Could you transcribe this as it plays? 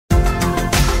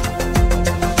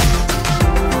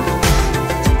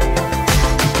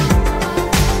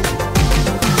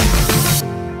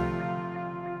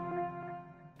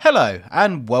Hello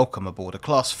and welcome aboard a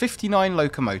Class 59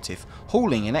 locomotive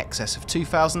hauling in excess of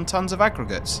 2,000 tonnes of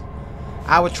aggregates.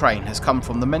 Our train has come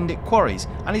from the Mendick Quarries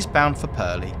and is bound for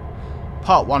Purley.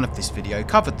 Part 1 of this video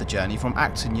covered the journey from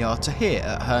Acton Yard to here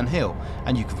at Herne Hill,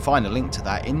 and you can find a link to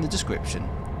that in the description.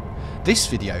 This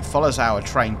video follows our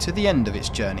train to the end of its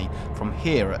journey from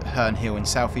here at Herne Hill in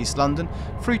South East London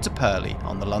through to Purley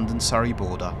on the London-Surrey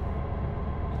border.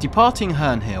 Departing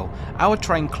Herne Hill, our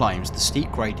train climbs the steep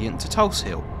gradient to Tulse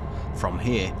Hill. From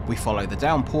here, we follow the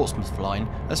down Portsmouth line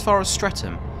as far as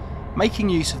Streatham. Making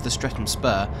use of the Streatham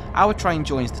spur, our train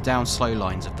joins the down slow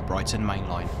lines of the Brighton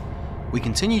Mainline. We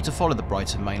continue to follow the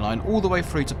Brighton Mainline all the way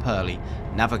through to Purley,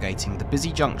 navigating the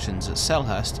busy junctions at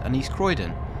Selhurst and East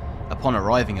Croydon. Upon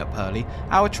arriving at Purley,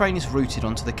 our train is routed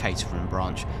onto the Caterham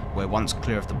branch, where once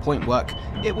clear of the point work,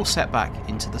 it will set back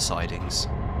into the sidings.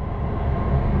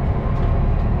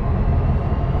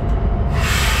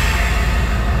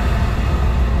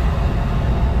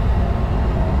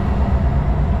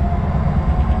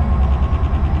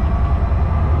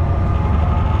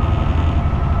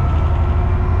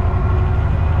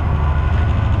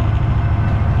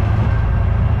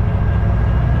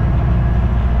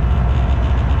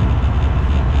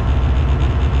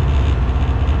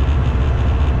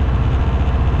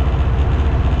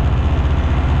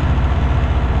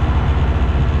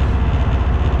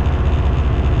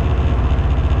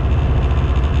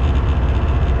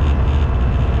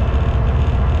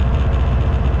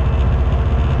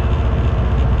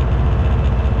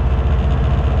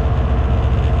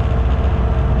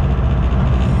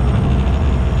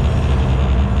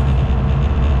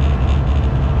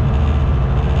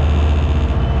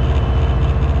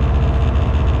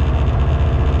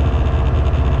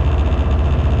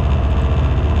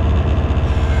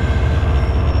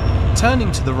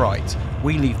 Turning to the right,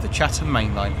 we leave the Chatham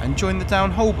Mainline and join the down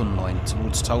Holborn line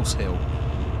towards Tulse Hill.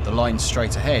 The lines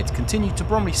straight ahead continue to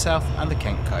Bromley South and the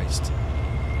Kent coast.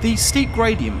 The steep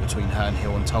gradient between Herne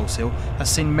Hill and Tulse Hill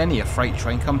has seen many a freight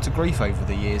train come to grief over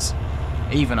the years.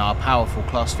 Even our powerful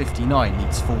Class 59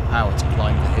 needs full power to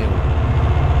climb the hill.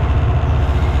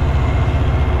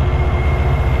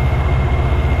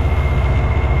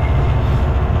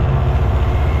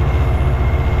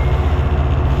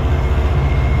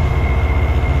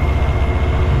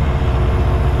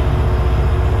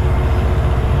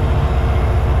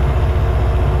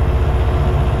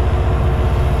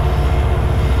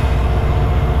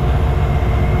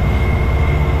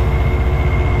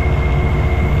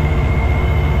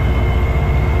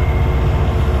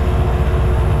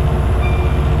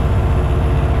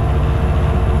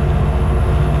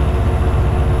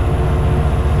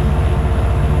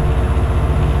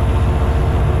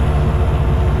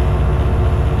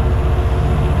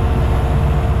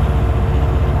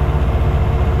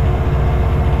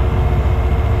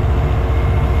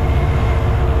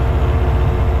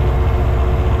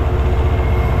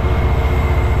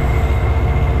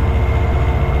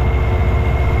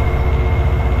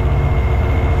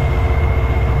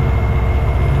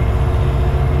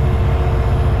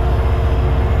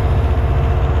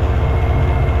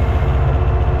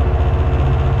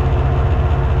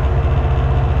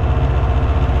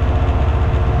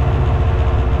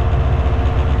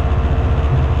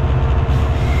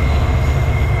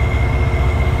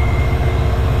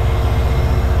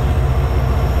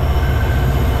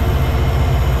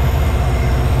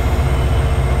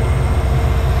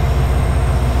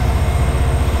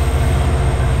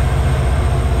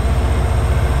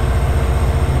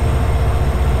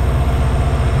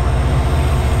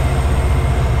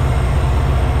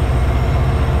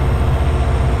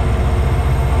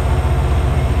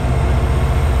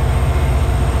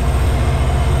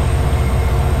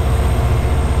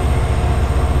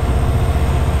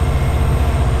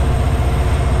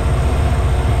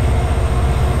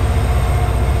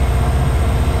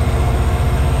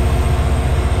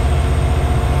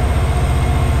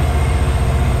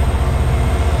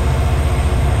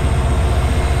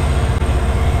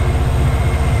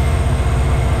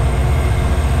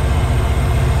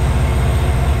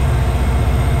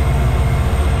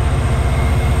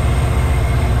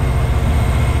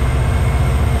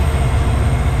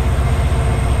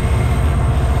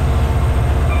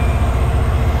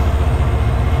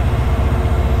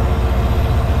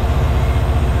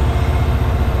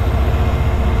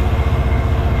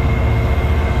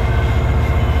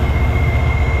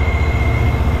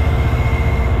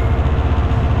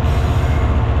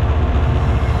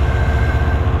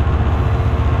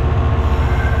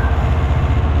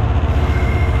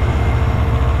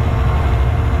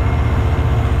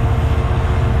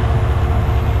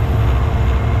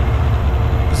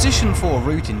 Position 4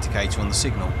 route indicator on the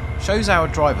signal shows our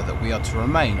driver that we are to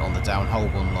remain on the down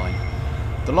Holborn line.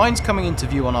 The lines coming into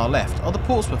view on our left are the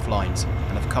Portsmouth lines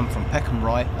and have come from Peckham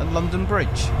Rye and London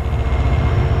Bridge.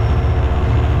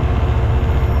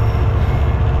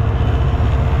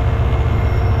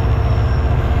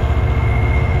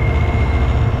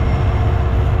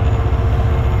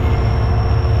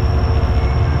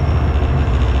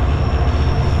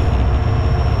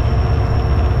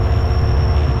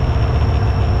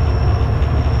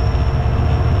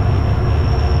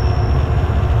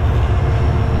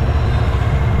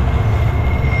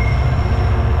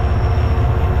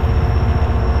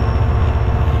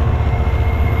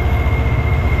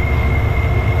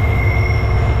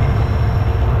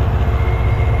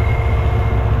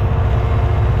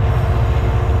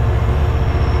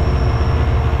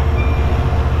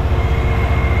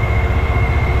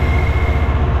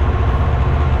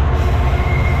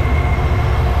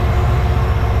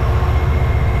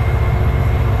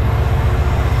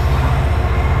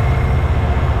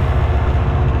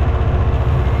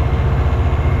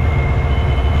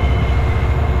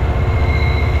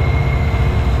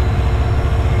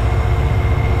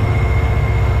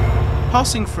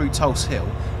 Passing through Tulse Hill,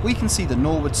 we can see the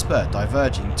Norwood Spur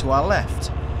diverging to our left.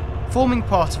 Forming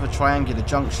part of a triangular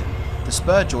junction, the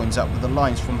spur joins up with the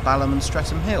lines from Balham and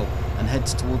Streatham Hill and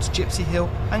heads towards Gypsy Hill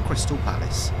and Crystal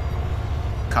Palace.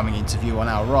 Coming into view on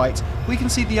our right, we can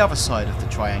see the other side of the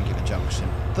triangular junction,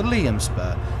 the Liam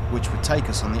Spur, which would take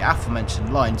us on the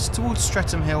aforementioned lines towards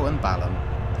Streatham Hill and Balham.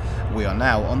 We are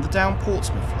now on the down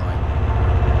Portsmouth line.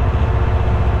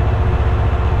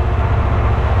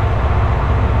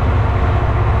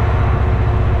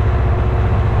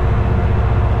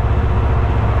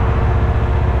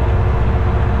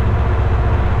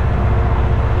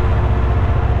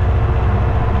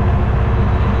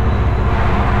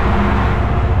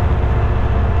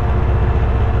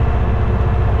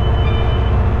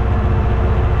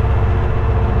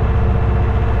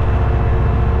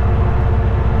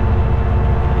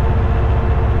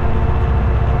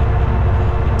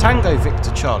 Tango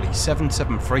Victor Charlie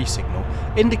 773 signal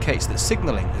indicates that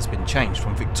signalling has been changed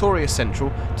from Victoria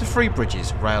Central to Three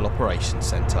Bridges Rail Operations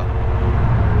Centre.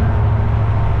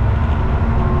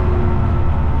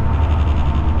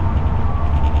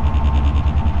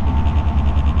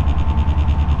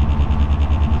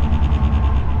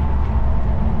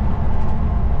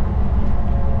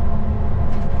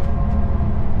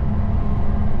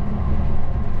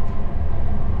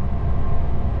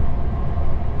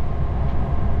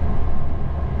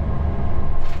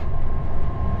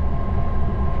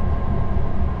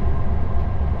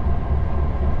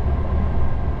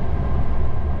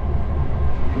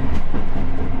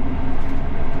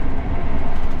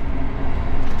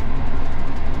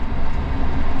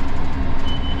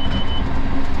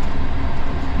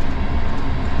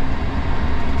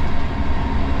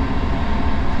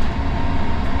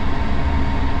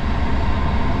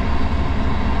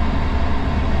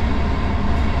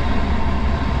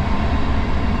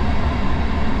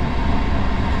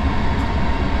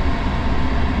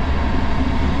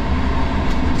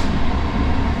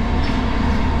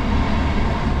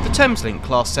 Thameslink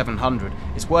Class 700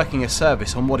 is working a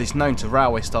service on what is known to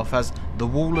railway staff as the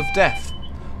Wall of Death,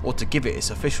 or to give it its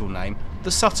official name,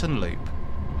 the Sutton Loop.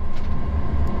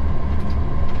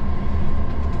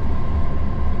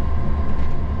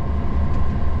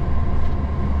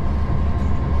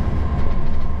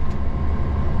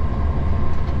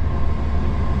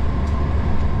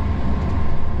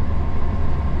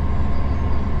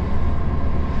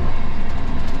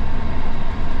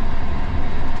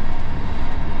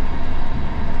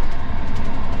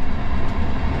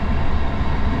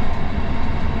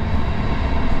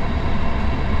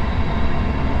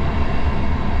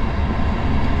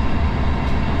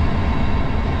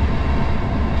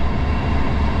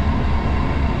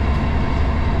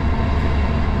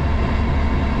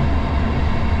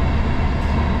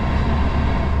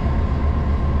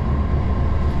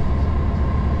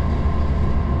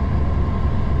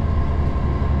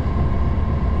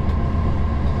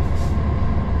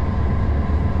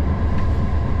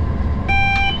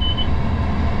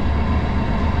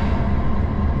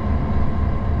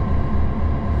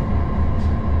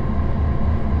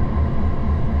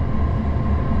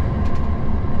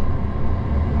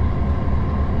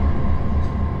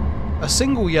 A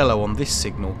single yellow on this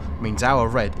signal means our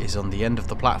red is on the end of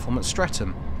the platform at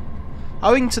Streatham.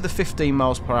 Owing to the 15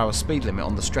 mph speed limit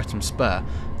on the Streatham Spur,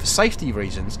 for safety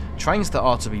reasons, trains that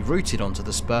are to be routed onto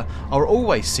the spur are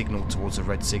always signalled towards a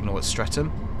red signal at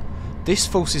Streatham. This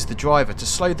forces the driver to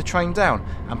slow the train down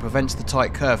and prevents the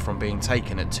tight curve from being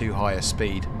taken at too high a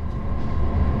speed.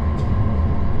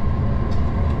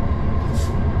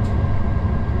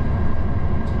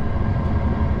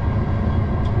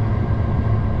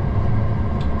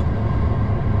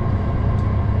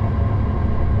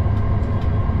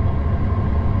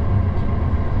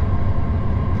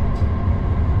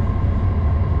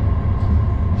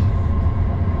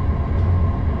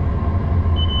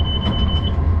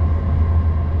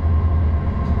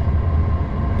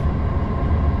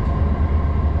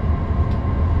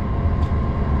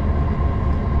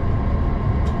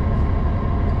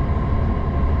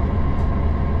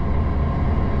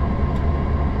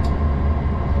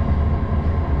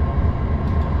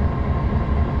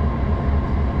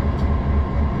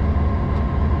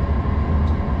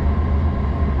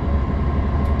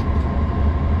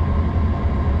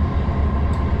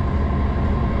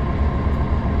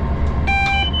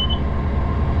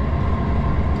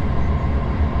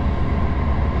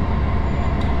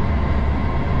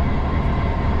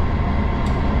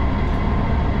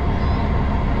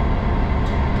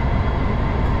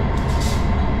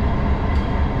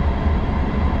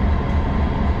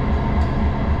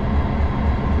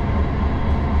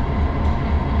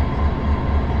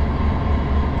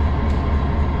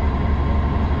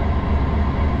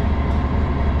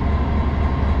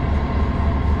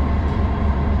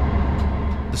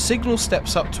 The signal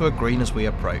steps up to a green as we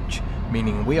approach,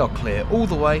 meaning we are clear all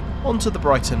the way onto the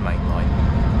Brighton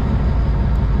Mainline.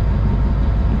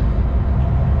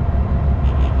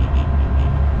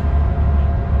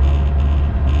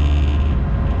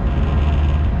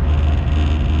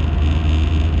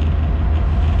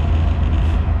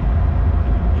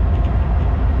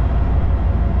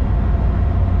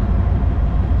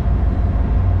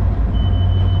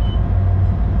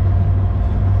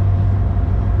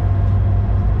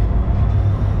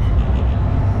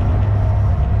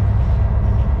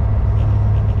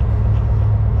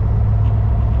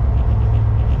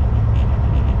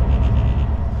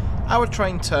 Our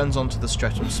train turns onto the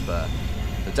Streatham Spur.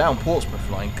 The down Portsmouth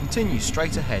line continues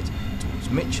straight ahead towards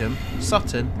Mitcham,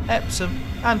 Sutton, Epsom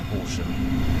and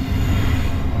Horsham.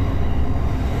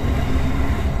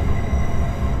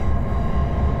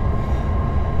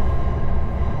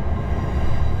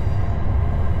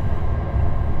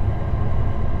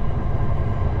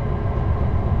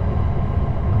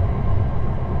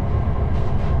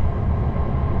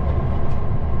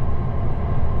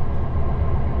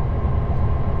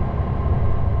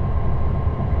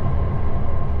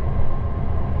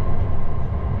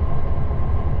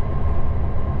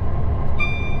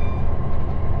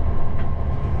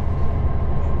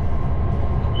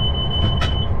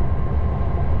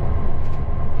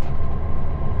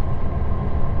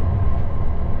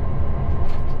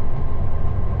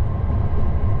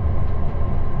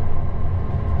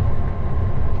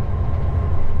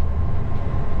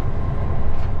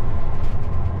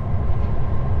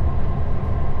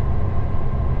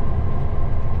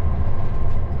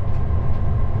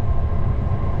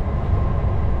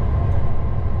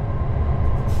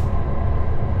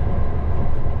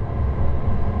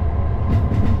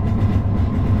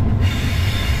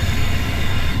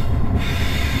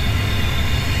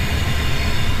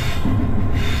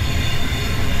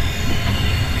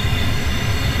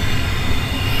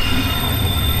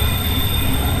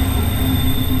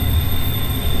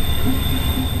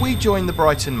 We join the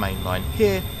Brighton Mainline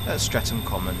here at Streatham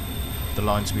Common. The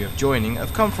lines we are joining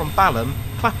have come from Balham,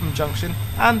 Clapham Junction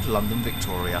and London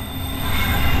Victoria.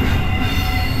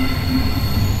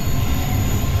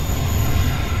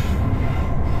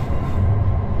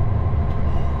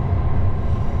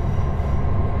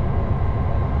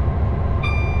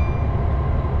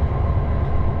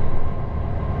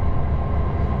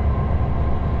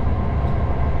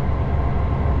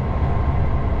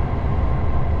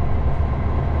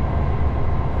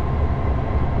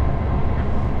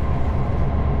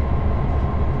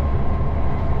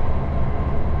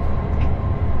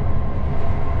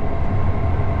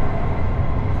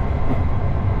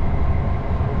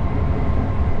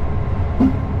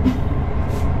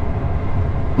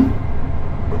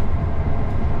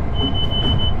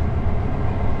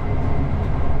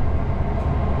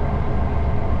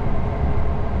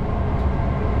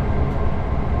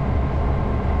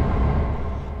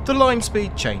 The line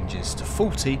speed changes to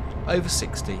 40 over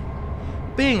 60.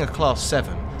 Being a Class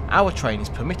 7, our train is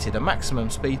permitted a maximum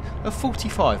speed of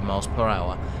 45 miles per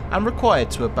hour and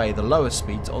required to obey the lower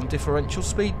speeds on differential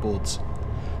speed boards.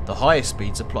 The higher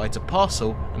speeds apply to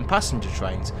parcel and passenger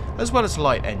trains as well as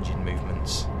light engine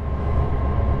movements.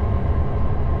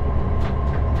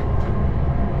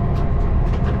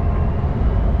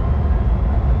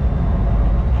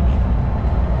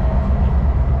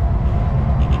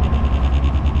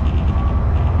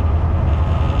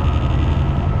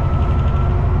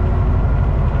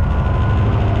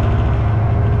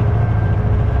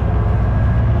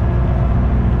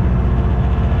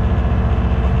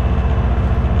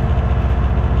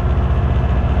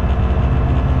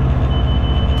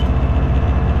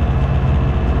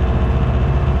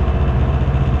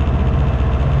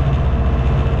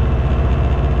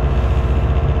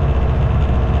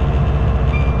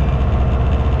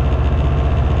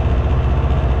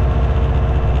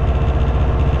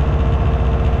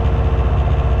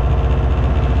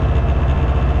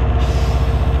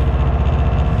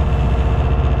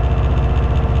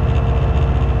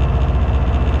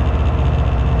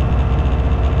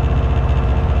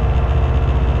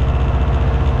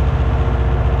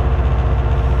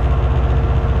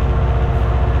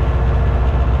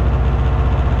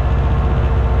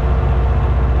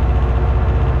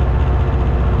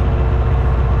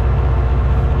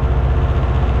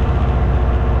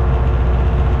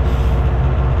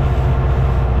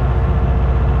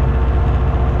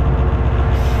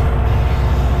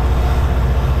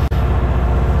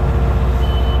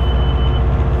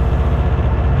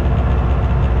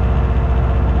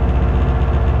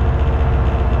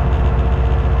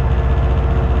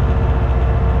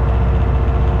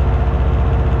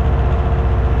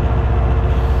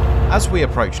 As we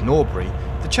approach Norbury,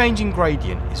 the change in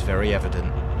gradient is very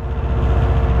evident.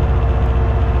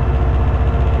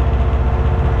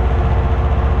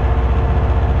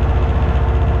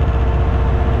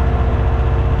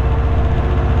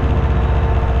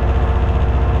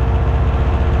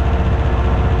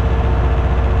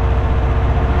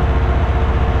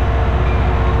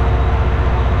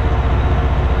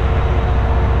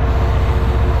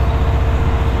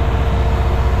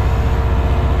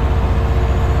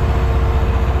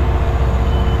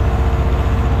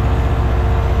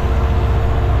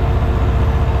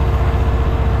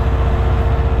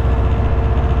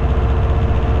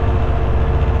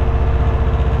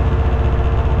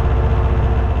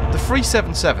 The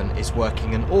 377 is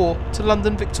working an Ore to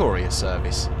London Victoria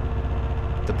service.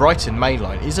 The Brighton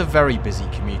Mainline is a very busy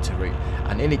commuter route,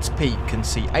 and in its peak can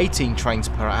see 18 trains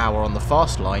per hour on the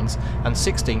fast lines and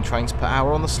 16 trains per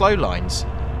hour on the slow lines.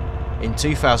 In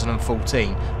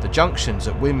 2014, the junctions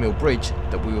at Windmill Bridge,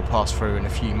 that we will pass through in a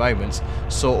few moments,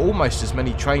 saw almost as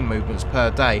many train movements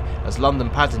per day as London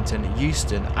Paddington,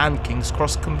 Euston and King's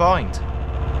Cross combined.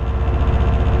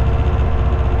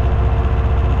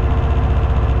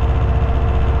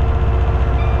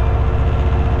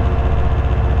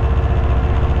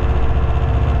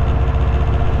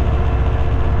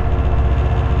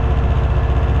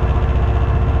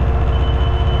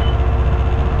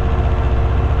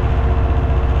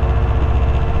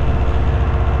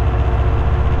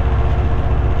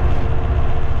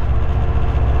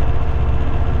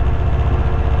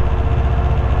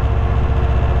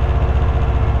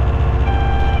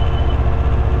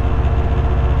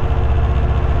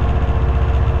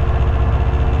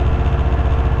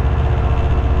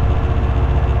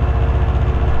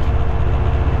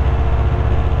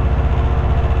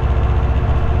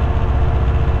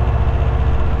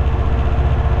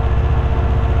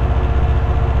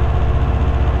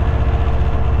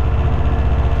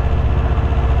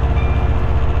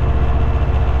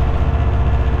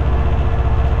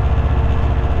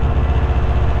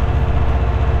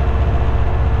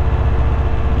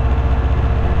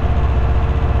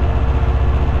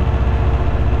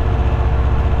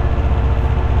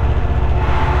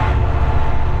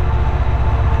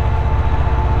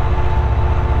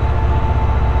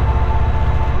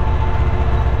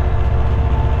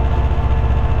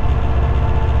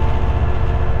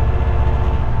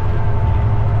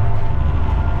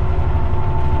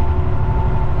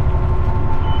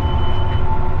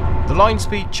 The line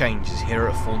speed changes here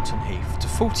at Thornton Heath to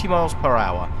 40 miles per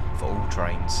hour for all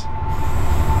trains.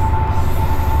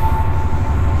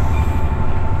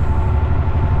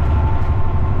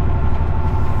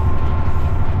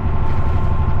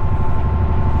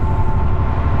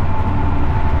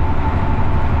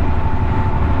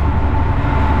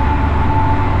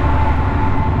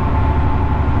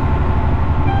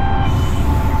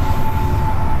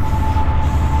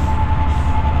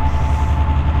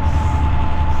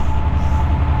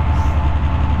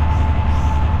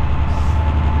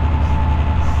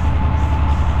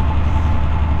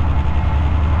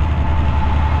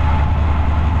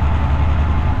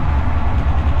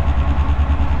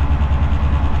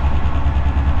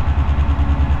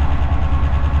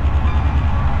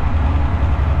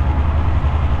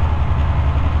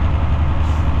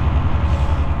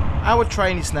 Our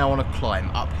train is now on a climb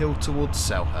uphill towards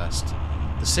Selhurst.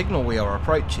 The signal we are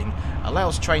approaching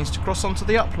allows trains to cross onto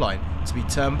the up line to be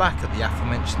turned back at the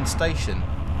aforementioned station.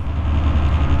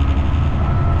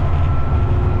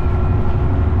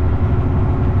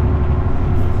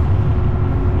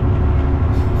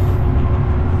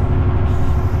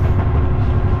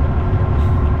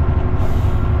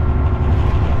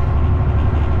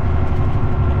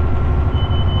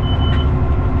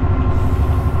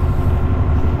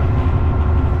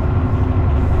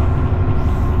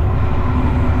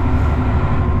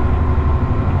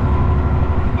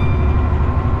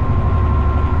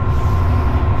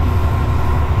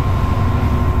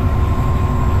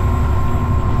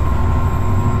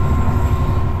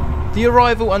 The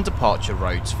arrival and departure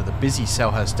roads for the busy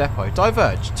Selhurst depot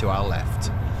diverge to our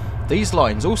left. These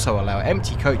lines also allow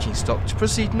empty coaching stock to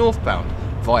proceed northbound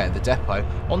via the depot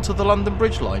onto the London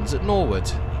Bridge lines at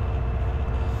Norwood.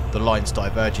 The lines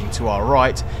diverging to our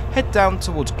right head down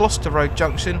towards Gloucester Road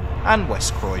Junction and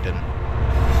West Croydon.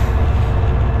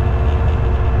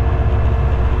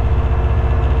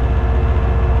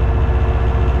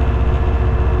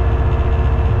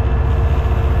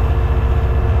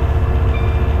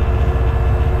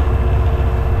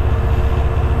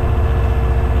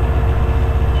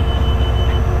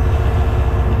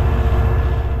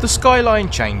 The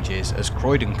skyline changes as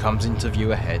Croydon comes into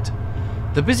view ahead.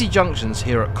 The busy junctions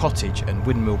here at Cottage and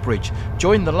Windmill Bridge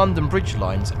join the London Bridge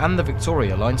lines and the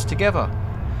Victoria lines together.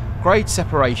 Grade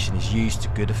separation is used to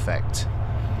good effect.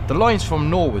 The lines from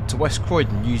Norwood to West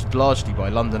Croydon, used largely by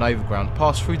London Overground,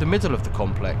 pass through the middle of the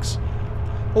complex.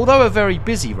 Although a very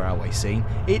busy railway scene,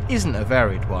 it isn't a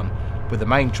varied one, with the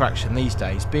main traction these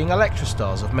days being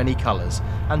Electrostars of many colours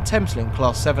and Thameslink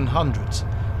Class 700s,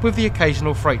 with the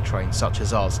occasional freight train such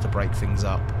as ours to break things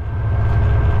up.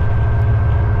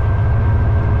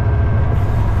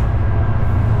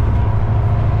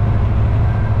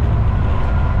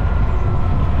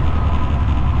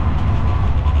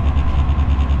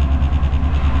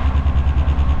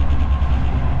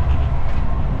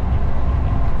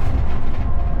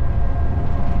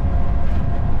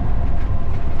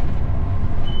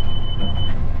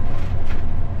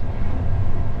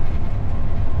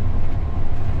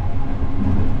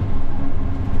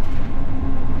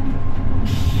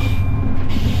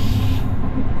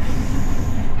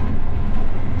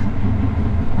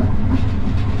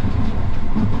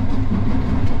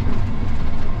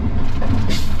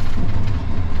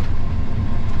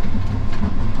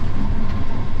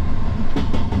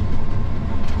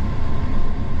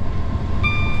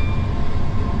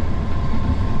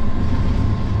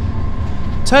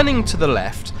 Turning to the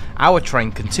left, our train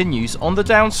continues on the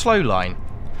down slow line.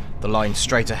 The line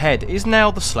straight ahead is now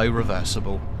the slow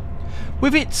reversible.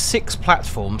 With its 6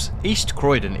 platforms, East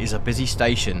Croydon is a busy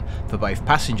station for both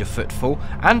passenger footfall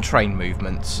and train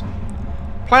movements.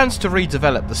 Plans to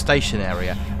redevelop the station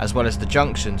area as well as the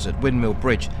junctions at Windmill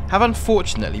Bridge have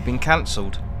unfortunately been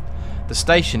cancelled. The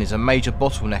station is a major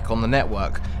bottleneck on the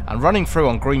network, and running through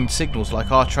on green signals like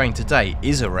our train today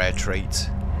is a rare treat.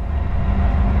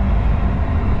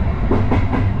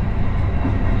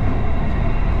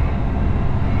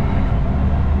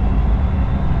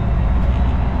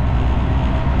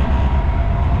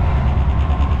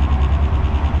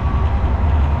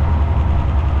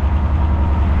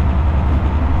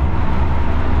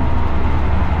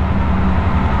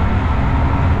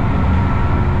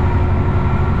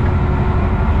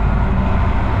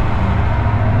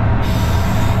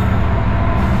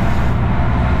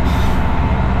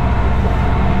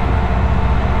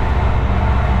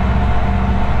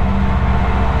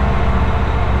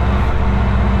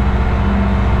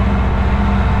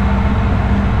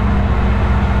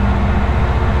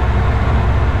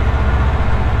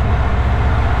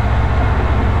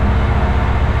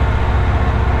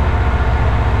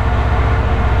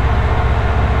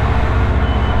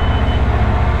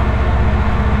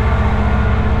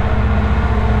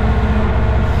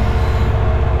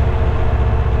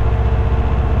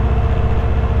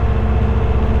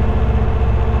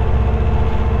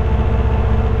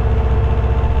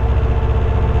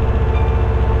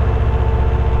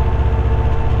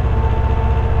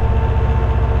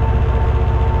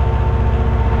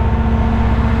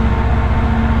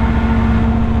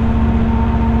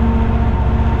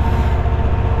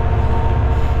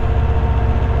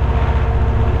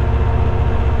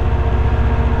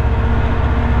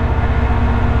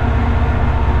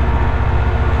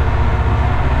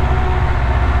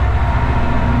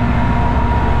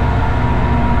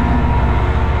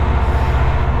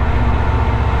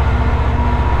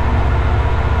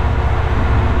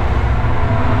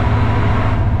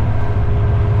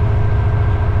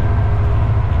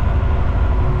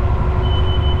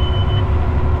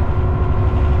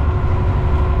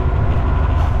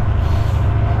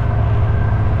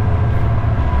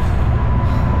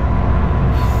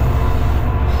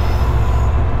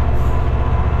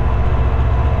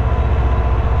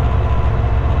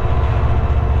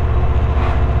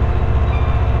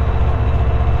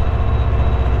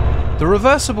 The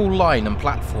reversible line and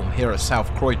platform here at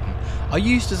South Croydon are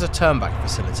used as a turnback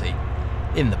facility.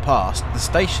 In the past, the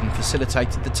station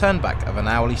facilitated the turnback of an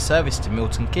hourly service to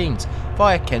Milton Keynes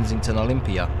via Kensington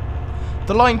Olympia.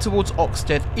 The line towards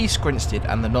Oxted, East Grinstead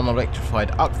and the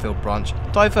non-electrified Uckfield branch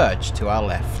diverge to our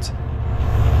left.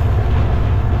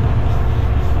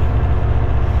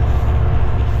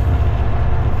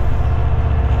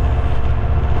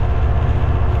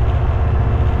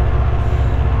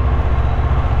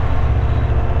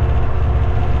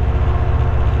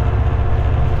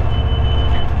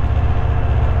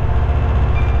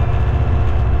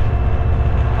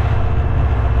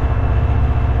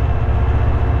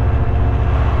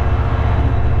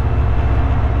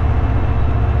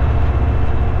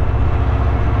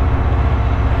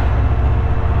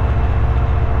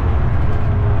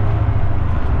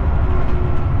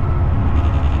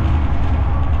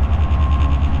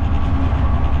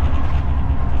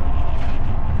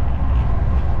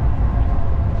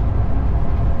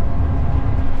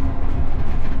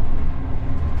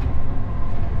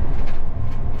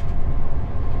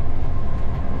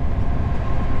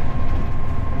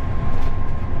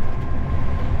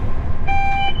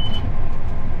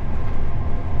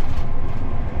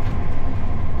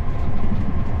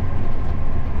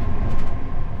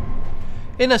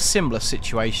 In a similar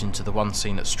situation to the one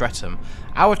seen at Streatham,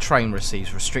 our train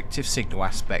receives restrictive signal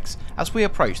aspects as we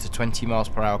approach the 20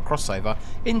 mph crossover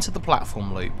into the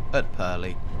platform loop at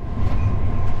Purley.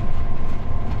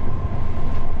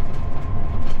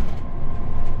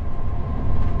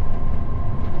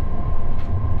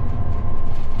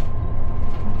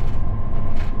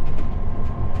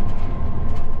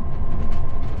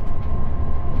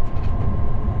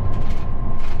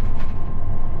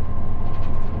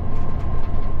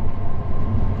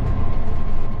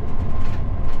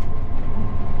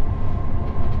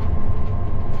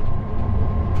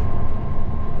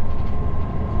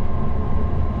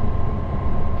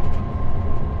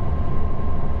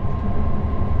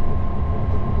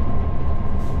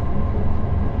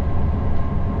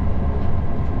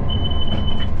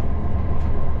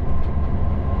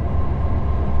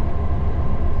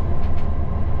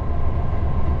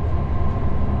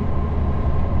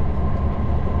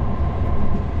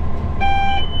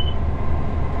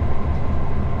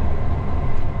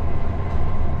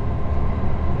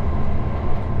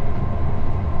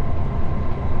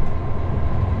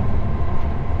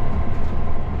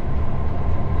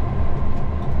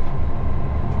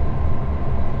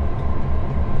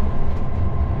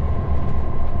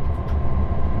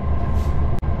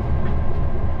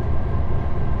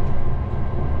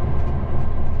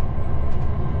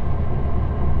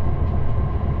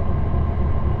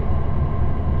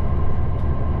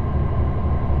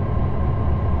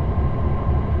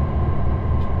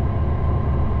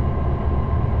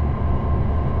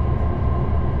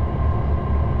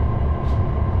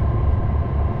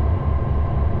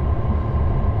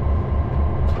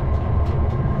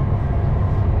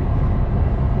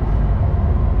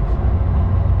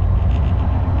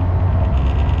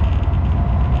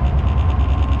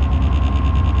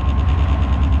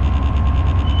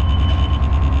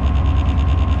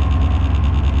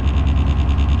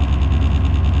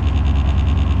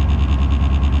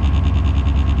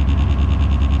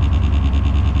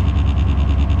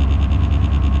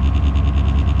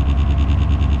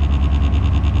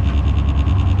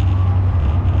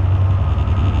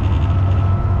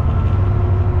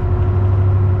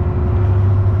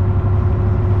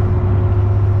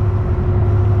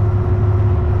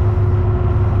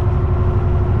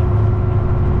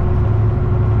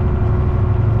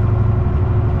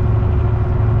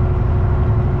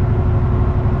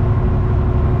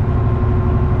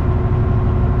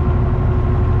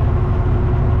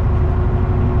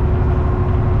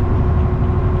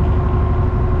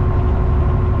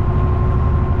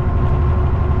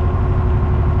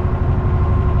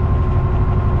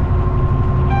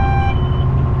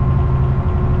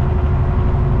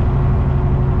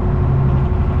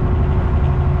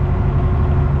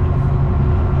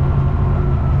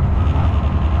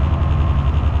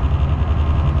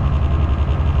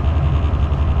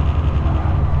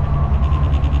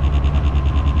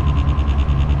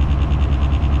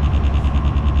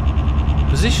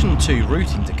 Position 2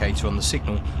 route indicator on the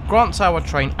signal grants our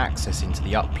train access into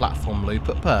the up platform loop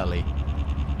at Purley.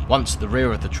 Once the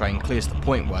rear of the train clears the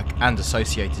pointwork and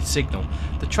associated signal,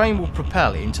 the train will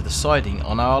propel into the siding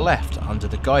on our left under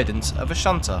the guidance of a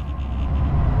shunter.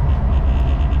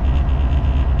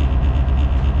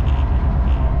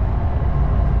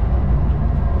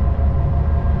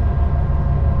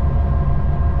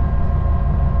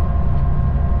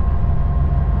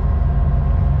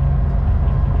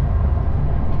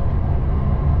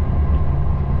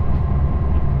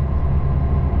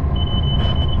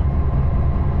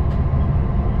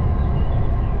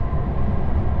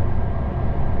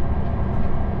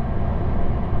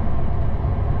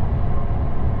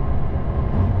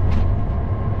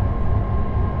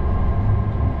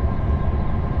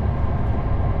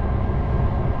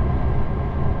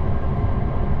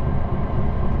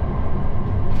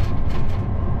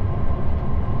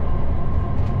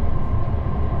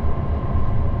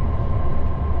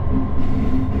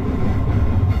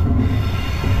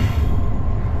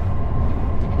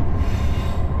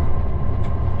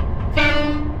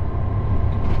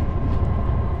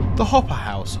 The hopper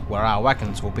house, where our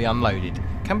wagons will be unloaded,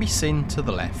 can be seen to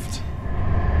the left.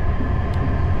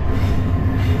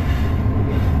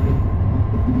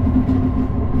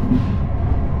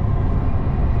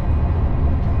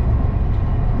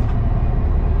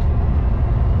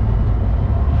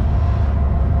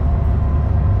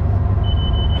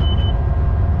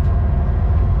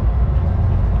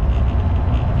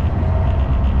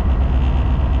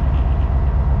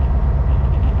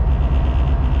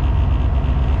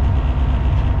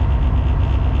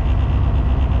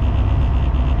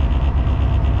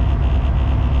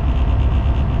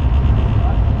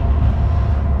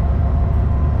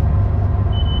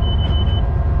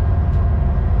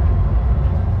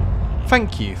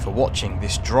 Thank you for watching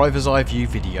this driver's eye view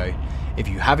video. If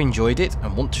you have enjoyed it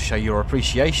and want to show your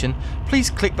appreciation, please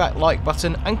click that like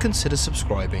button and consider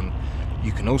subscribing.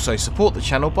 You can also support the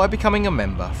channel by becoming a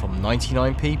member from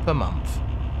 99p per month.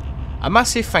 A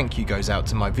massive thank you goes out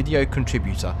to my video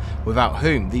contributor, without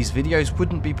whom these videos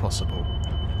wouldn't be possible.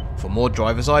 For more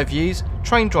driver's eye views,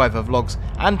 train driver vlogs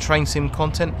and train sim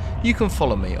content, you can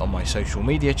follow me on my social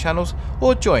media channels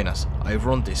or join us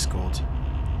over on Discord.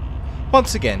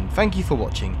 Once again, thank you for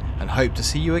watching and hope to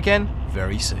see you again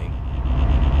very soon.